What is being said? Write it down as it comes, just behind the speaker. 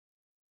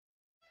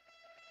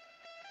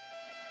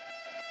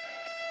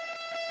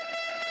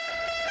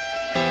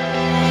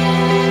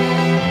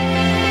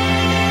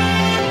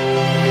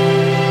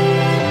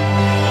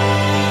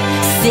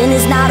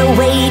not a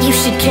weight you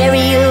should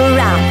carry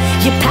around.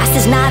 Your past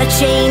is not a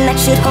chain that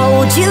should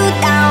hold you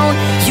down.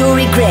 Your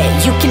regret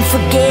you can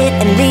forget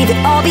and leave it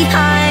all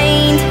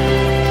behind.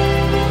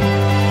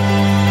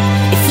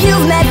 If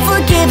you've met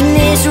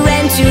forgiveness,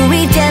 ran to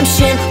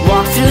redemption,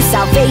 walk through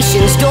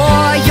salvation's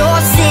door, your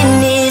sin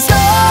is gone.